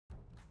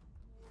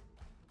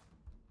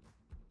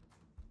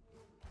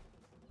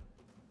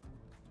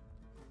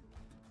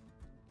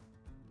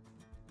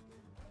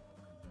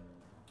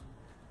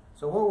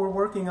So what we're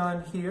working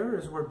on here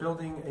is we're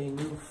building a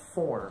new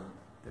form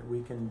that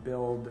we can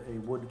build a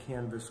wood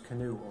canvas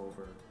canoe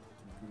over.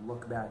 If you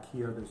look back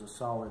here, there's a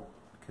solid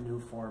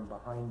canoe form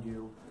behind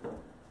you.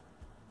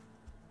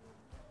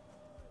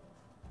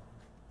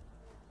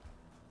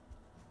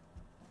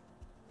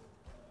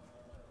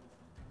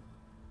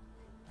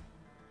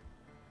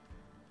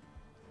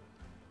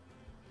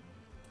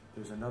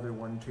 There's another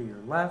one to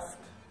your left,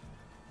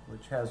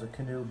 which has a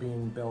canoe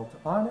being built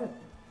on it.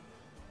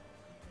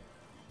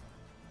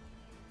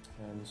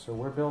 And so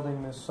we're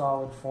building this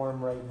solid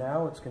form right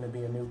now. It's going to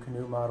be a new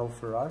canoe model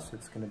for us.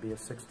 It's going to be a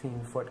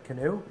 16-foot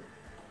canoe.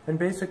 And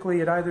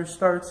basically it either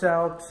starts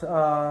out,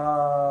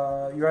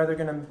 you're either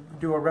going to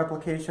do a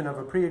replication of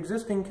a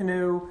pre-existing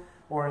canoe,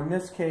 or in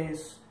this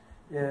case,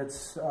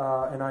 it's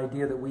an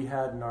idea that we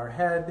had in our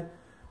head,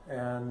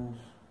 and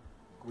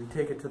we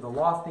take it to the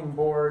lofting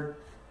board,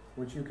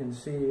 which you can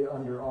see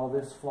under all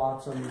this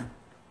flotsam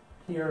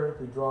here.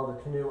 We draw the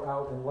canoe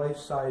out in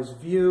life-size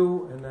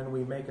view, and then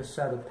we make a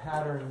set of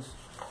patterns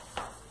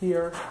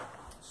here,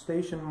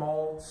 station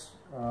molds.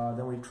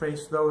 Then we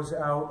trace those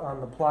out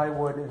on the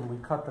plywood and we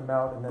cut them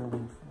out, and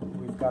then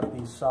we've got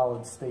these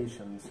solid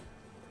stations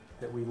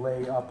that we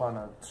lay up on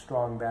a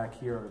strong back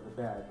here of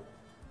the bed.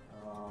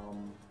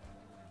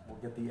 We'll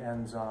get the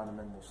ends on, and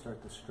then we'll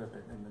start to strip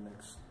it in the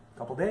next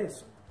couple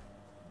days.